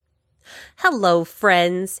Hello,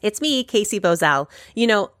 friends. It's me, Casey Bozell. You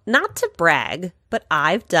know, not to brag, but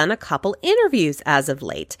I've done a couple interviews as of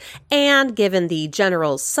late. And given the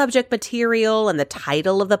general subject material and the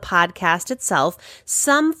title of the podcast itself,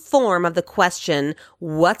 some form of the question,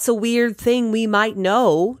 what's a weird thing we might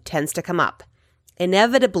know, tends to come up.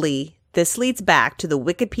 Inevitably, this leads back to the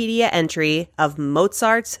Wikipedia entry of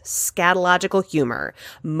Mozart's scatological humor.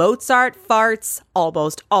 Mozart farts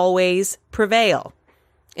almost always prevail.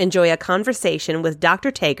 Enjoy a conversation with Dr.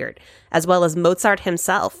 Taggart, as well as Mozart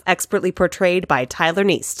himself, expertly portrayed by Tyler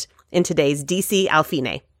Neist, in today's DC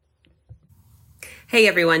Alfine. Hey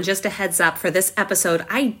everyone, just a heads up for this episode,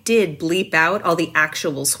 I did bleep out all the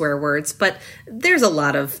actual swear words, but there's a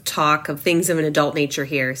lot of talk of things of an adult nature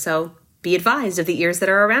here, so be advised of the ears that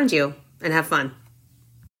are around you, and have fun.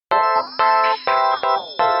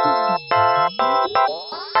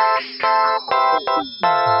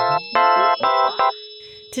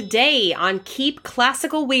 Today on Keep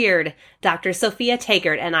Classical Weird, Dr. Sophia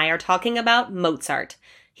Taggart and I are talking about Mozart.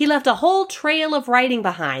 He left a whole trail of writing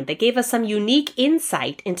behind that gave us some unique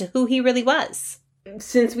insight into who he really was.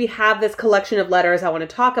 Since we have this collection of letters, I want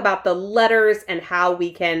to talk about the letters and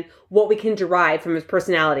what we can derive from his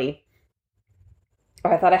personality.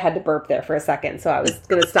 Oh, I thought I had to burp there for a second, so I was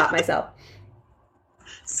going to stop myself.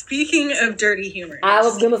 Speaking of dirty humor. I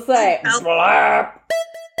was going to say, slap.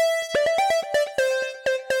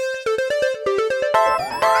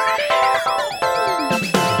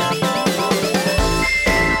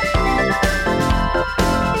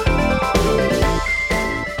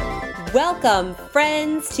 Welcome,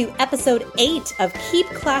 friends, to episode 8 of Keep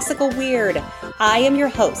Classical Weird. I am your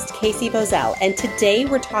host, Casey Bozell, and today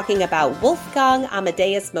we're talking about Wolfgang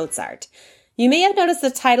Amadeus Mozart. You may have noticed the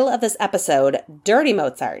title of this episode, Dirty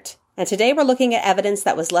Mozart, and today we're looking at evidence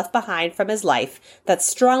that was left behind from his life that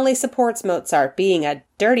strongly supports Mozart being a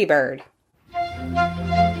dirty bird.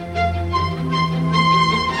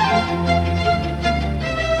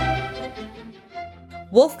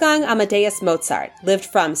 Wolfgang Amadeus Mozart lived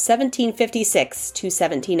from 1756 to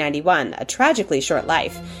 1791, a tragically short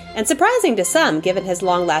life, and surprising to some given his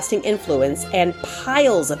long-lasting influence and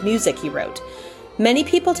piles of music he wrote. Many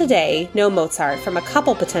people today know Mozart from a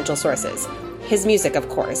couple potential sources. His music, of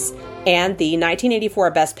course, and the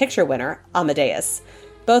 1984 Best Picture winner, Amadeus.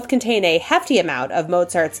 Both contain a hefty amount of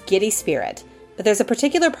Mozart's giddy spirit. But there's a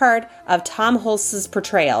particular part of Tom Hulce's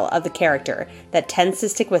portrayal of the character that tends to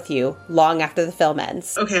stick with you long after the film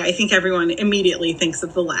ends. Okay, I think everyone immediately thinks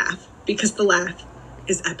of the laugh, because the laugh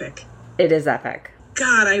is epic. It is epic.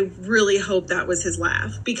 God, I really hope that was his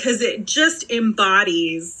laugh, because it just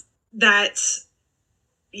embodies that,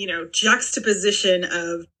 juxtaposition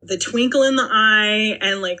of the twinkle in the eye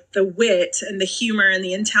and like the wit and the humor and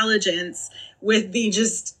the intelligence with the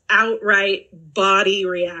just outright body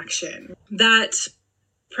reaction. That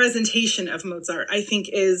presentation of Mozart, I think,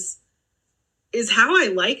 is how I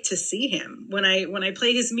like to see him when I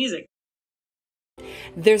play his music.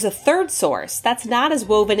 There's a third source that's not as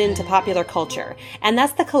woven into popular culture, and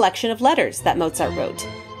that's the collection of letters that Mozart wrote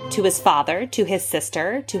to his father, to his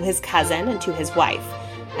sister, to his cousin, and to his wife.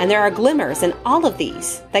 And there are glimmers in all of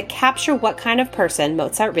these that capture what kind of person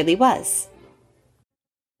Mozart really was.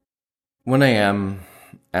 When I am,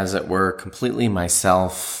 as it were, completely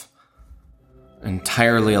myself,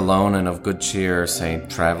 entirely alone and of good cheer, say,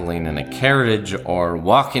 traveling in a carriage or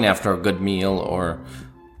walking after a good meal or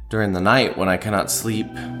during the night when I cannot sleep,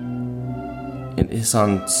 it is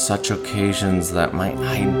on such occasions that my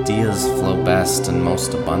ideas flow best and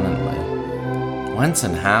most abundantly. Whence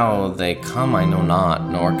and how they come I know not,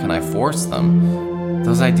 nor can I force them.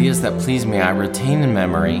 Those ideas that please me I retain in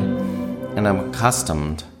memory, and am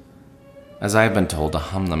accustomed, as I have been told, to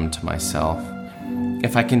hum them to myself.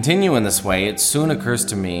 If I continue in this way, it soon occurs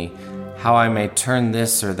to me how I may turn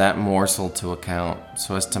this or that morsel to account,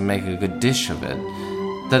 so as to make a good dish of it.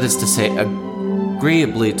 That is to say,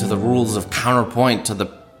 agreeably to the rules of counterpoint, to the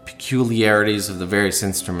peculiarities of the various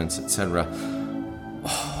instruments, etc.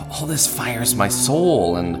 All this fires my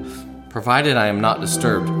soul, and provided I am not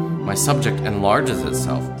disturbed, my subject enlarges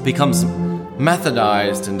itself, becomes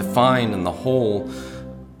methodized and defined, and the whole,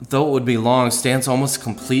 though it would be long, stands almost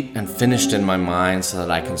complete and finished in my mind, so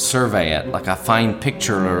that I can survey it like a fine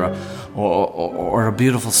picture or a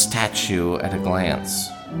beautiful statue at a glance.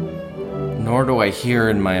 Nor do I hear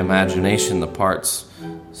in my imagination the parts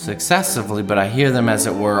successively, but I hear them, as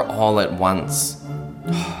it were, all at once.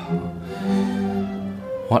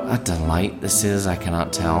 What a delight this is, I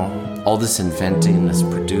cannot tell. All this inventing, this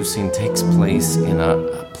producing takes place in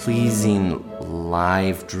a pleasing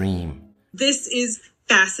live dream. This is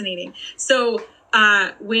fascinating. So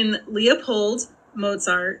when Leopold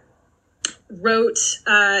Mozart wrote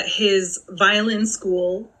his violin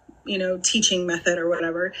school, teaching method or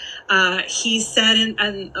whatever. He said in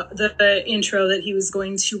the intro that he was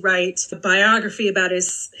going to write a biography about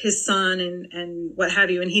his son and what have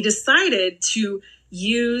you. And he decided to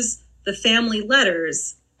use the family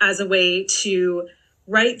letters as a way to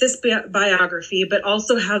write this biography, but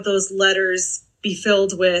also have those letters be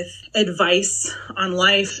filled with advice on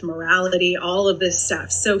life, morality, all of this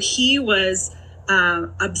stuff. So he was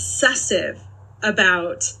obsessive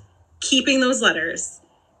about keeping those letters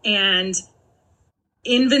and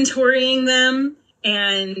inventorying them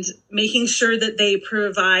and making sure that they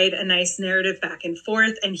provide a nice narrative back and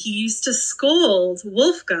forth. And he used to scold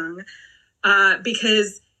Wolfgang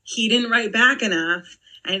because he didn't write back enough.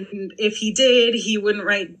 And if he did, he wouldn't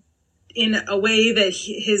write in a way that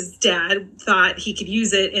his dad thought he could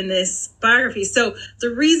use it in this biography. So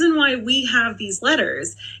the reason why we have these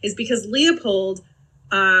letters is because Leopold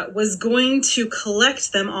was going to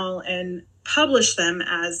collect them all and publish them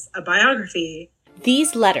as a biography.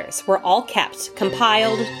 These letters were all kept,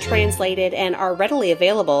 compiled, translated, and are readily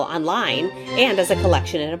available online and as a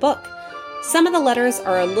collection in a book. Some of the letters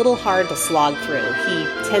are a little hard to slog through. He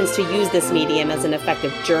tends to use this medium as an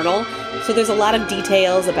effective journal, so there's a lot of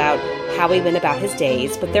details about how he went about his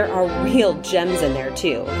days, but there are real gems in there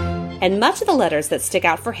too. And much of the letters that stick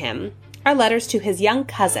out for him are letters to his young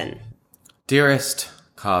cousin. Dearest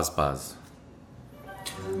Cosbuzz,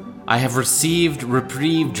 I have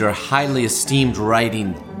reprieved your highly esteemed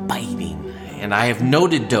writing biting, and I have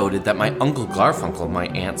doted that my Uncle Garfunkel, my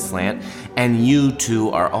Aunt Slant, and you two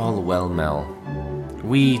are all well, Mel.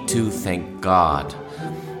 We too, thank God,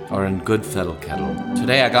 are in good fiddle kettle.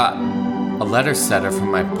 Today I got a letter setter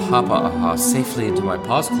from my papa safely into my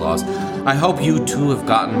paws claws. I hope you too have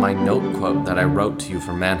gotten my note quote that I wrote to you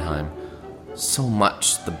from Mannheim. So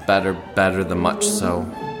much the better the much so.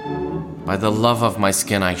 By the love of my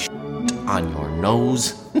skin, I on your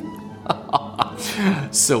nose,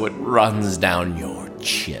 so it runs down your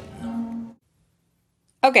chin.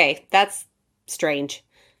 Okay, that's strange,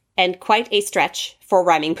 and quite a stretch for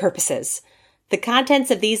rhyming purposes. The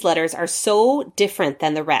contents of these letters are so different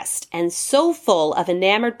than the rest, and so full of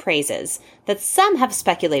enamored praises, that some have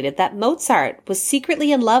speculated that Mozart was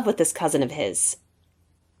secretly in love with this cousin of his.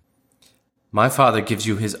 My father gives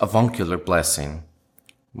you his avuncular blessing.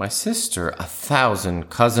 My sister 1,000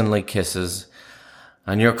 cousinly kisses,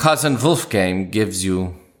 and your cousin Wolfgang gives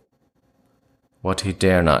you what he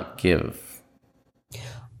dare not give.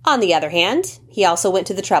 On the other hand, he also went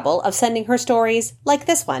to the trouble of sending her stories like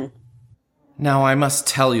this one. Now I must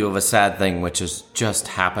tell you of a sad thing which has just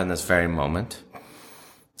happened this very moment.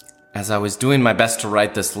 As I was doing my best to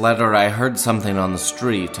write this letter, I heard something on the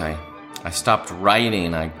street. I stopped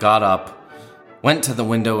writing, I got up, went to the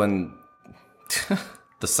window, and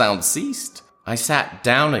the sound ceased. I sat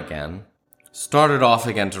down again, started off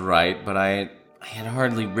again to write, but I had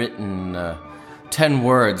hardly written 10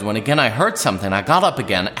 words when again I heard something. I got up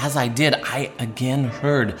again. As I did, I again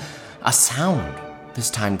heard a sound,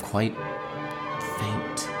 this time quite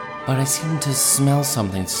faint. But I seemed to smell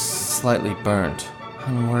something slightly burnt.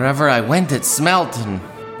 And wherever I went, it smelt, and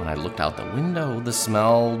when I looked out the window, the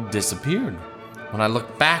smell disappeared. When I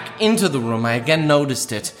looked back into the room, I again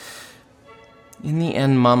noticed it. In the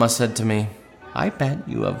end, Mama said to me, I bet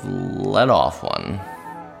you have let off one.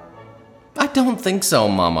 I don't think so,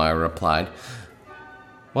 Mama, I replied.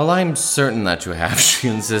 Well, I'm certain that you have, she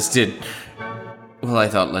insisted. Well, I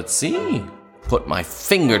thought, let's see. Put my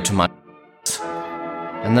finger to my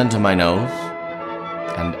and then to my nose,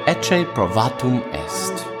 and ecce provatum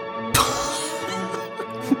est.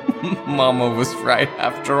 Mama was right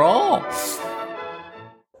after all.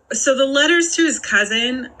 So the letters to his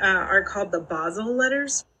cousin are called the Basel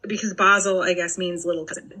letters, because Basel, I guess, means little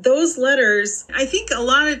cousin. Those letters, I think a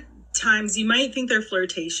lot of times you might think they're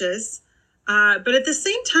flirtatious, but at the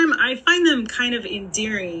same time, I find them kind of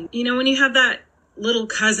endearing. You know, when you have that little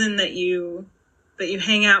cousin that you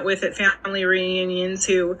hang out with at family reunions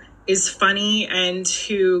who is funny and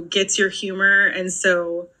who gets your humor, and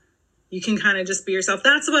so you can kind of just be yourself.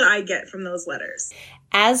 That's what I get from those letters.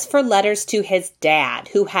 As for letters to his dad,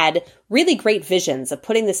 who had really great visions of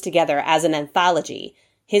putting this together as an anthology,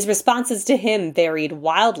 his responses to him varied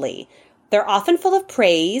wildly. They're often full of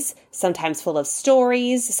praise, sometimes full of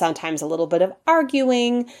stories, sometimes a little bit of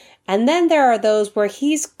arguing, and then there are those where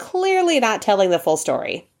he's clearly not telling the full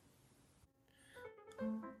story.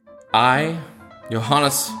 I,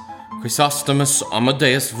 Johannes Chrysostomus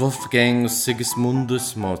Amadeus Wolfgang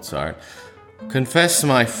Sigismundus Mozart, confess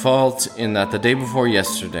my fault in that the day before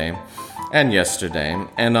yesterday,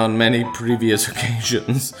 and on many previous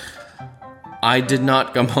occasions, I did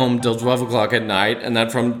not come home till 12 o'clock at night, and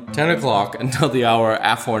that from 10 o'clock until the hour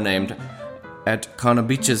aforenamed at Connor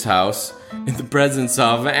Beach's house, in the presence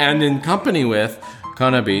of and in company with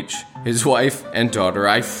Connor Beach, his wife and daughter,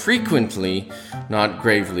 I frequently, not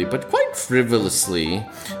gravely, but quite frivolously,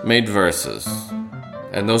 made verses.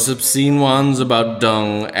 And those obscene ones about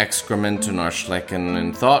dung, excrement, and arschlecken,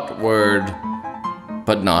 in thought, word,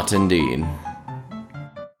 but not in deed.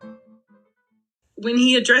 When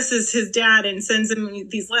he addresses his dad and sends him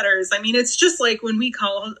these letters, I mean, it's just like when we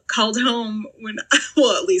called home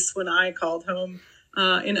at least when I called home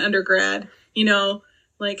in undergrad, you know,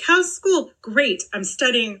 like, how's school? Great. I'm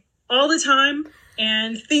studying all the time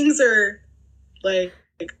and things are like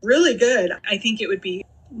really good. I think it would be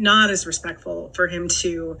not as respectful for him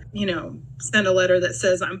to, you know, send a letter that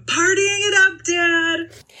says, I'm partying it up,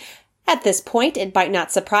 Dad. At this point, it might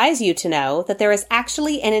not surprise you to know that there is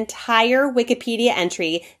actually an entire Wikipedia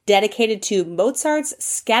entry dedicated to Mozart's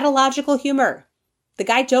scatological humor. The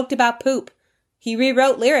guy joked about poop. He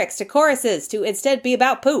rewrote lyrics to choruses to instead be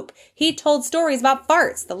about poop. He told stories about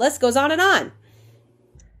farts. The list goes on and on.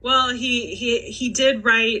 Well, he did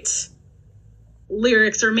write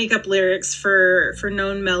lyrics or make up lyrics for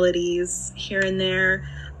known melodies here and there.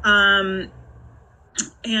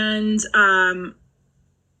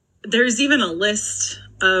 There's even a list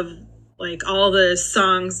of like all the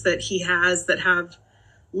songs that he has that have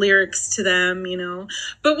lyrics to them, you know.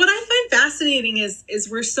 But what I find fascinating is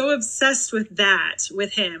we're so obsessed with that,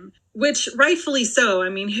 with him, which rightfully so. I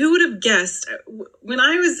mean, who would have guessed when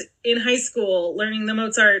I was in high school learning the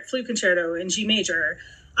Mozart Flute Concerto in G major,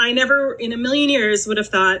 I never in a million years would have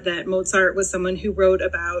thought that Mozart was someone who wrote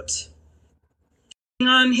about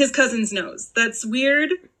on his cousin's nose. That's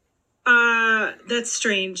weird. That's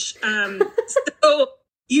strange. So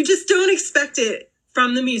you just don't expect it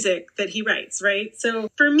from the music that he writes, right? So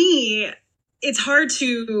for me, it's hard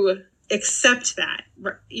to accept that,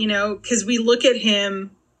 you know, because we look at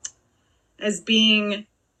him as being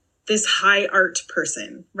this high art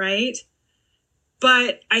person, right?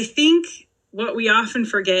 But I think what we often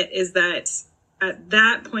forget is that at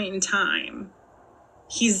that point in time,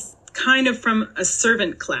 he's kind of from a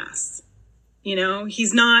servant class, you know,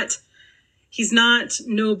 he's not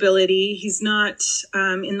nobility. He's not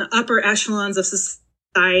in the upper echelons of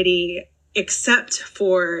society, except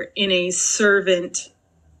for in a servant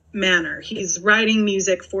manner. He's writing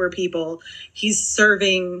music for people. He's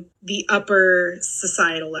serving the upper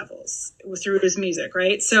societal levels through his music,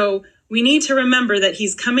 right? So we need to remember that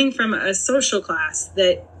he's coming from a social class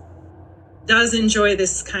that does enjoy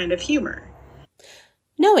this kind of humor.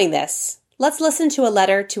 Knowing this, let's listen to a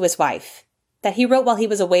letter to his wife that he wrote while he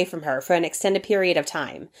was away from her for an extended period of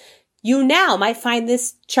time. You now might find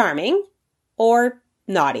this charming or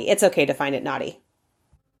naughty. It's okay to find it naughty.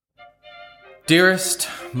 Dearest,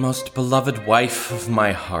 most beloved wife of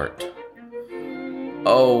my heart,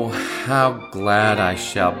 oh, how glad I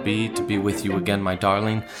shall be to be with you again, my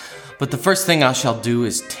darling. But the first thing I shall do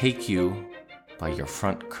is take you by your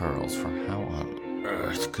front curls, for how on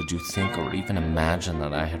earth could you think or even imagine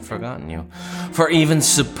that I had forgotten you? For even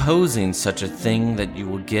supposing such a thing, that you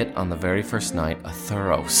will get on the very first night a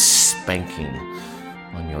thorough spanking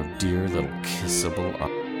on your dear little kissable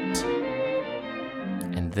arms.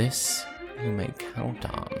 And this you may count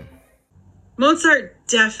on. Mozart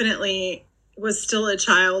definitely was still a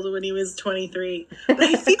child when he was 23. But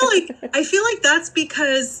I feel like that's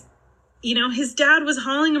because, you know, his dad was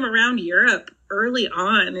hauling him around Europe early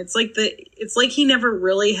on. It's like he never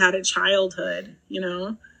really had a childhood, you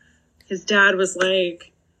know. His dad was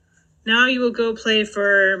like, now you will go play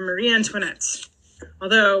for Marie Antoinette.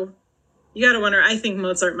 Although, you gotta wonder, I think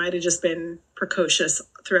Mozart might have just been precocious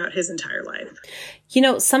throughout his entire life. You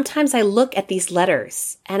know, sometimes I look at these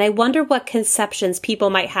letters and I wonder what conceptions people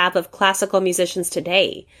might have of classical musicians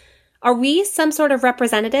today. Are we some sort of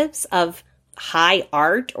representatives of high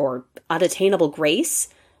art or unattainable grace?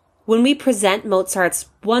 When we present Mozart's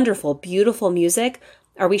wonderful, beautiful music,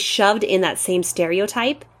 are we shoved in that same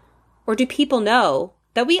stereotype? Or do people know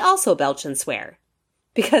that we also belch and swear?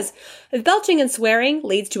 Because if belching and swearing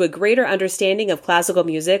leads to a greater understanding of classical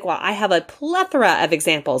music, well, I have a plethora of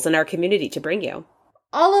examples in our community to bring you.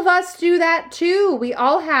 All of us do that too. We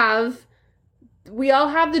all have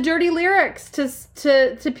the dirty lyrics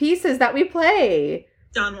to pieces that we play.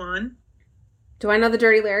 Don Juan. Do I know the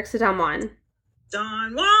dirty lyrics to Don Juan?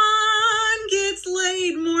 Don Juan gets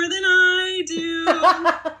laid more than I do,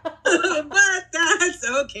 but that's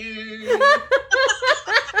okay.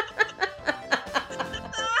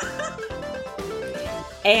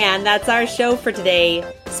 And that's our show for today.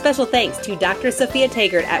 Special thanks to Dr. Sophia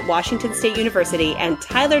Taggart at Washington State University and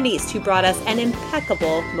Tyler Neist, who brought us an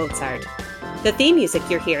impeccable Mozart. The theme music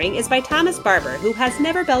you're hearing is by Thomas Barber, who has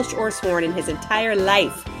never belched or sworn in his entire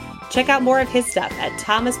life. Check out more of his stuff at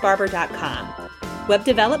thomasbarber.com. Web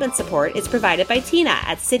development support is provided by Tina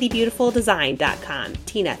at citybeautifuldesign.com.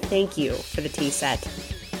 Tina, thank you for the tea set.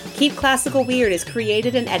 Keep Classical Weird is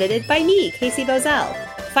created and edited by me, Casey Bozell.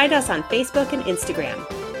 Find us on Facebook and Instagram.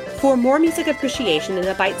 For more music appreciation in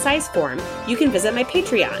a bite-sized form, you can visit my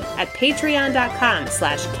Patreon at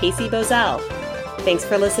patreon.com/CaseyBozell. Thanks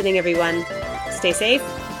for listening, everyone. Stay safe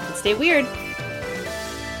and stay weird.